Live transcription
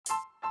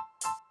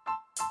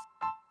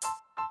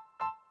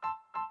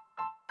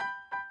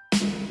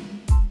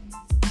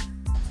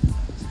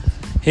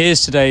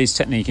Here's today's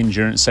technique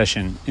endurance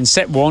session. In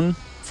set 1,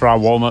 for our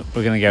warm-up,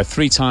 we're going to go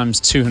 3 times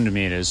 200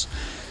 meters.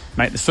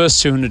 Make the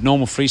first 200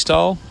 normal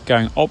freestyle,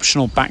 going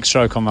optional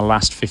backstroke on the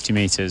last 50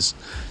 meters.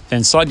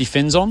 Then slide your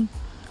fins on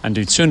and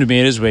do 200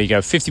 meters where you go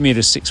 50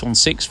 meters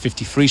 616,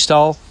 50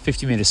 freestyle,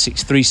 50 meters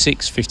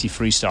 636, 50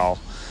 freestyle.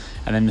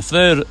 And then the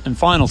third and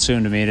final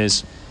 200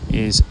 meters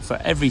is for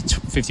every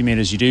 50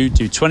 meters you do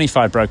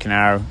 25 broken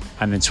arrow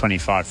and then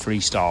 25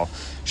 freestyle.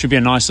 Should be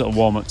a nice little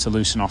warm-up to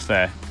loosen off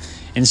there.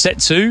 In set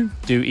 2,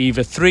 do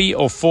either 3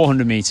 or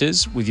 400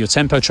 meters with your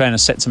tempo trainer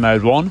set to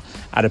mode 1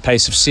 at a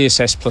pace of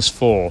CSS plus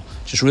 4.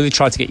 Just really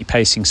try to get your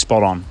pacing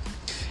spot on.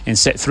 In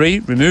set 3,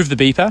 remove the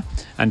beeper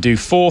and do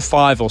 4,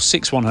 5 or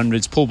 6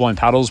 100s pull point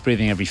paddles,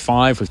 breathing every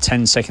 5 with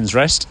 10 seconds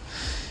rest.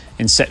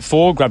 In set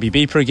 4, grab your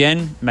beeper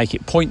again, make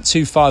it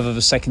 0.25 of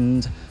a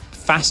second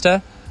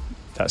faster.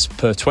 That's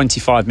per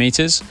 25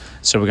 meters.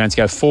 So we're going to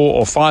go 4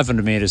 or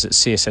 500 meters at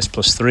CSS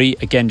plus 3.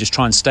 Again, just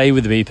try and stay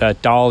with the beeper,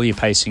 dial your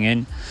pacing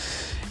in.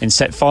 In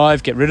set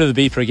 5, get rid of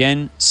the beeper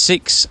again,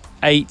 6,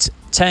 8,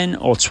 10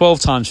 or 12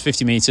 times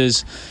 50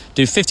 meters.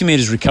 Do 50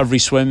 meters recovery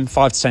swim,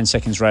 5 to 10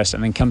 seconds rest,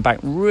 and then come back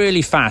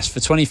really fast for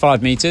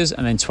 25 meters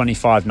and then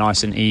 25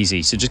 nice and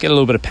easy. So just get a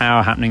little bit of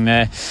power happening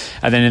there.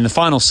 And then in the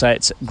final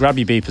set, grab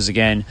your beepers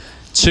again,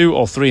 2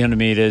 or 300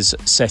 meters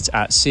set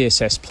at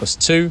CSS plus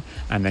 2,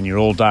 and then you're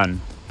all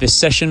done. This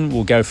session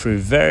will go through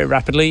very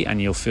rapidly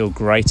and you'll feel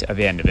great at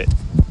the end of it.